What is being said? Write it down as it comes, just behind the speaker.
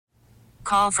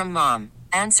call from mom.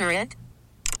 Answer it.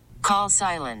 Call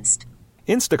silenced.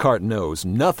 Instacart knows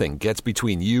nothing gets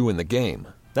between you and the game.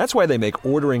 That's why they make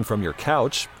ordering from your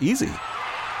couch easy.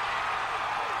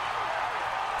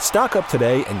 Stock up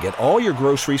today and get all your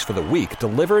groceries for the week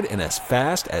delivered in as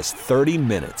fast as 30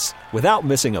 minutes without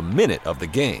missing a minute of the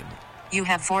game. You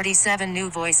have 47 new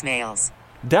voicemails.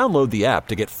 Download the app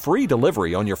to get free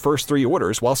delivery on your first 3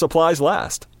 orders while supplies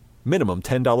last. Minimum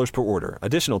 $10 per order.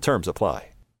 Additional terms apply.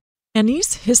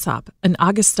 Anise Hyssop, an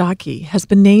Agostaki, has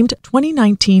been named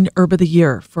 2019 Herb of the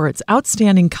Year for its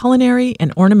outstanding culinary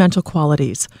and ornamental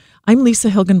qualities. I'm Lisa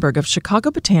Hilgenberg of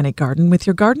Chicago Botanic Garden with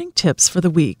your gardening tips for the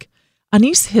week.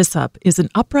 Anise Hyssop is an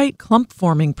upright,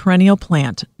 clump-forming perennial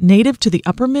plant native to the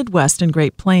upper Midwest and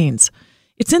Great Plains.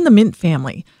 It's in the mint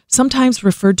family, sometimes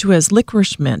referred to as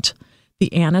licorice mint.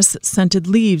 The anise-scented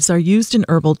leaves are used in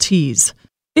herbal teas.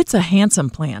 It's a handsome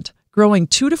plant, growing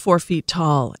 2 to 4 feet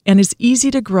tall, and is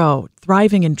easy to grow,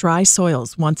 thriving in dry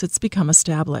soils once it's become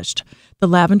established. The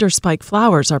lavender spike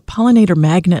flowers are pollinator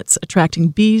magnets,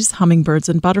 attracting bees, hummingbirds,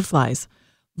 and butterflies.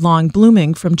 Long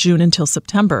blooming from June until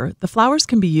September, the flowers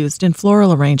can be used in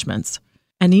floral arrangements.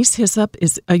 Anise Hyssop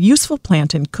is a useful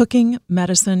plant in cooking,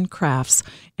 medicine, crafts,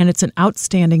 and it's an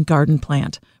outstanding garden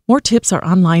plant. More tips are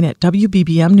online at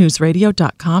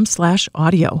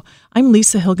wbbmnewsradio.com/audio. I'm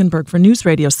Lisa Hilgenberg for News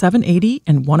Radio 780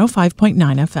 and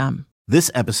 105.9 FM. This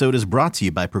episode is brought to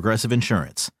you by Progressive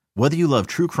Insurance. Whether you love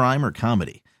true crime or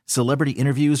comedy, celebrity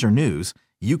interviews or news,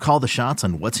 you call the shots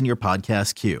on what's in your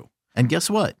podcast queue. And guess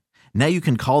what? Now you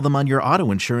can call them on your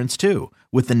auto insurance too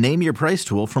with the Name Your Price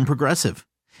tool from Progressive.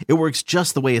 It works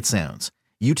just the way it sounds.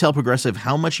 You tell Progressive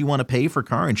how much you want to pay for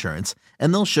car insurance,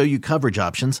 and they'll show you coverage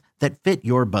options that fit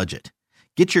your budget.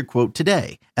 Get your quote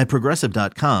today at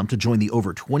Progressive.com to join the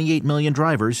over 28 million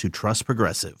drivers who trust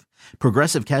Progressive.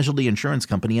 Progressive Casualty Insurance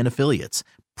Company and Affiliates.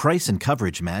 Price and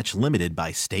coverage match limited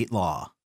by state law.